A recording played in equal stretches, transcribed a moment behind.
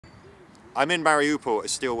I'm in Mariupol, a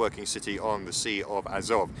steel-working city on the Sea of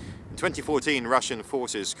Azov. In 2014, Russian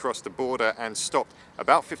forces crossed the border and stopped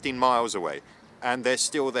about 15 miles away. And they're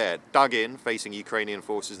still there, dug in, facing Ukrainian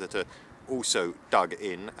forces that are also dug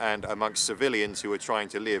in, and amongst civilians who are trying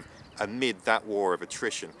to live amid that war of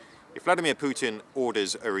attrition. If Vladimir Putin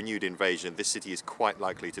orders a renewed invasion, this city is quite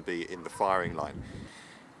likely to be in the firing line.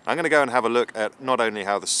 I'm going to go and have a look at not only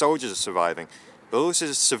how the soldiers are surviving, but also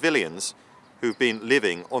the civilians who've been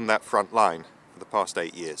living on that front line for the past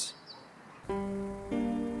 8 years.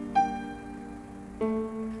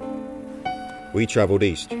 We travelled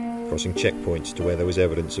east, crossing checkpoints to where there was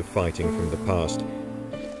evidence of fighting from the past.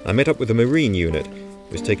 I met up with a Marine unit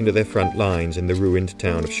who was taken to their front lines in the ruined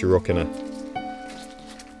town of Shirokina.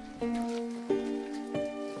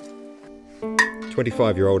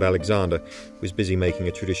 25-year-old Alexander was busy making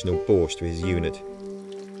a traditional borscht for his unit.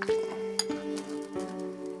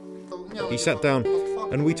 He sat down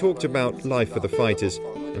and we talked about life for the fighters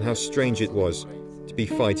and how strange it was to be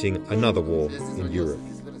fighting another war in Europe.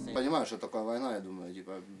 Понимаю, что такое война, я думаю,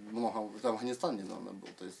 типа, много, там Афганистан недавно был,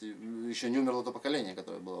 то есть еще не умерло то поколение,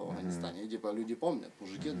 которое было в Афганистане, и типа люди помнят,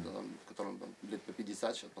 мужики, которым там лет по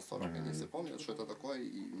 50, сейчас по 40, они все помнят, что это такое,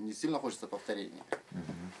 и не сильно хочется повторения.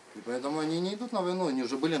 И поэтому они не идут на войну, они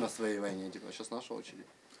уже были на своей войне, типа, сейчас наша очередь.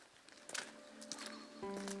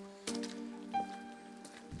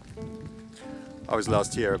 I was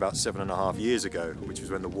last here about 7.5 years ago, which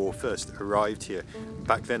was when the war first arrived here.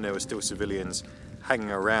 Back then there were still civilians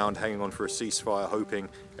hanging around, hanging on for a ceasefire, hoping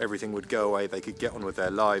everything would go away, they could get on with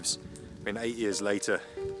their lives. I mean, 8 years later,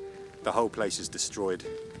 the whole place is destroyed.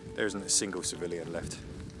 There isn't a single civilian left.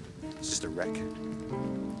 It's just a wreck.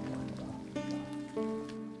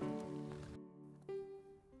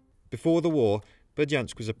 Before the war,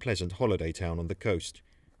 Berdyansk was a pleasant holiday town on the coast.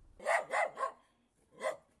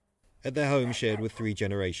 At their home shared with 3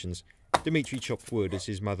 generations, Dmitry chopped wood as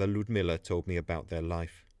his mother Ludmila told me about their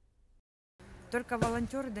life. Только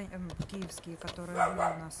волонтеры киевские, которые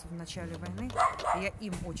были у нас в начале войны, я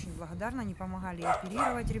им очень благодарна, они помогали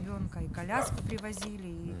оперировать ребенка, и коляску привозили,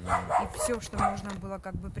 и все, что можно было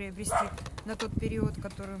как бы приобрести на тот период,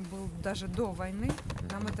 который был даже до войны,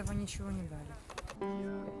 нам этого ничего не дали.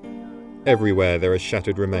 Everywhere there are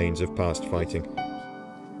shattered remains of past fighting.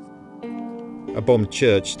 A bombed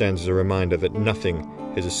church stands as a reminder that nothing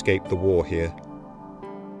has escaped the war here.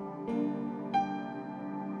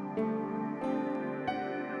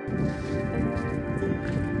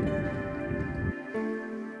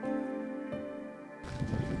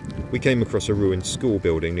 We came across a ruined school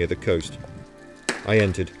building near the coast. I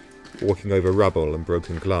entered, walking over rubble and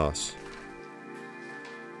broken glass.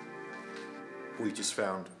 We just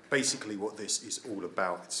found basically what this is all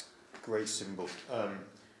about. It's a great symbol.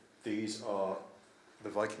 These are the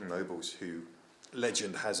Viking nobles who,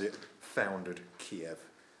 legend has it, founded Kiev.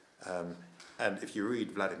 And if you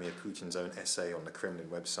read Vladimir Putin's own essay on the Kremlin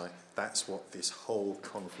website, that's what this whole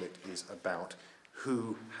conflict is about.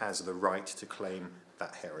 Who has the right to claim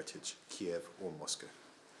that heritage, Kiev or Moscow?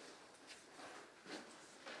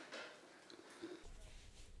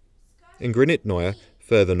 In Granitnoye,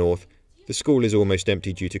 further north, the school is almost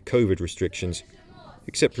empty due to COVID restrictions,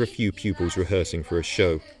 except for a few pupils rehearsing for a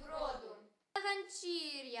show.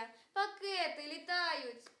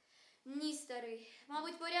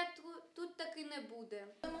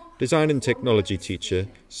 Design and technology teacher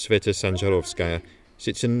Sveta Sanjarovskaya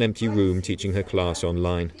sits in an empty room teaching her class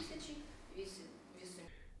online.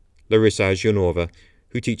 Larissa Azhunova,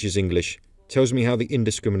 who teaches English, tells me how the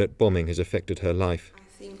indiscriminate bombing has affected her life.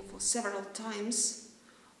 I think for several times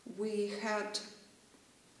we had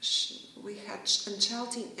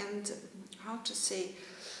shouting and, how to say,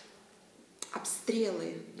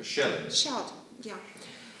 обстрелы. The shelling? Shout, yeah.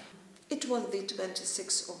 It was the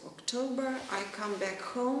 26th of October. I come back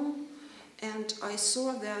home and I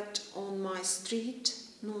saw that on my street,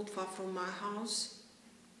 not far from my house,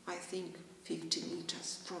 I think 50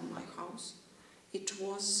 meters from my house, it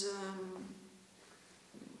was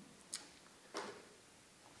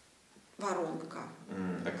воронка.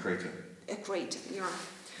 A crater. A crater, yeah.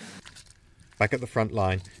 Back at the front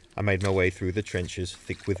line, I made my way through the trenches,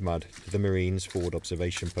 thick with mud, to the Marines' forward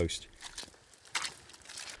observation post.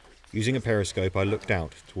 Using a periscope, I looked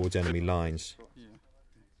out towards enemy lines.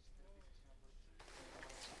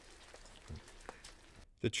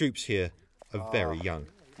 The troops here are very young.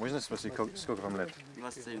 Можно спросить, сколько вам лет?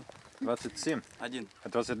 27. 27? 1.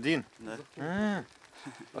 21? Да.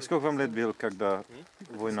 А сколько вам лет было, когда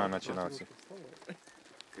война начиналась?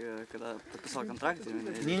 Когда подписал контракт?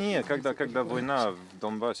 Не, когда война в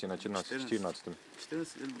Донбассе начиналась в 14-м.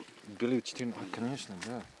 14 лет было. Были 14, конечно,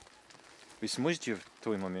 да. Вы сможете в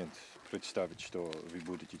той момент представить, что вы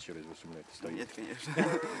будете через 8 лет стоять? Нет, конечно.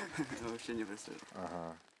 Вообще не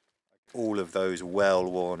представляю. All of those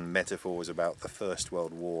well-worn metaphors about the First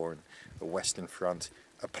World War and the Western Front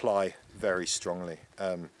apply very strongly.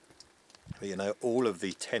 But, you know, all of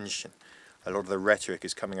the tension, a lot of the rhetoric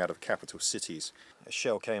is coming out of capital cities. A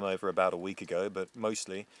shell came over about a week ago, but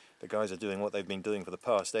mostly the guys are doing what they've been doing for the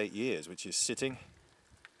past 8 years, which is sitting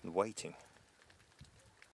and waiting.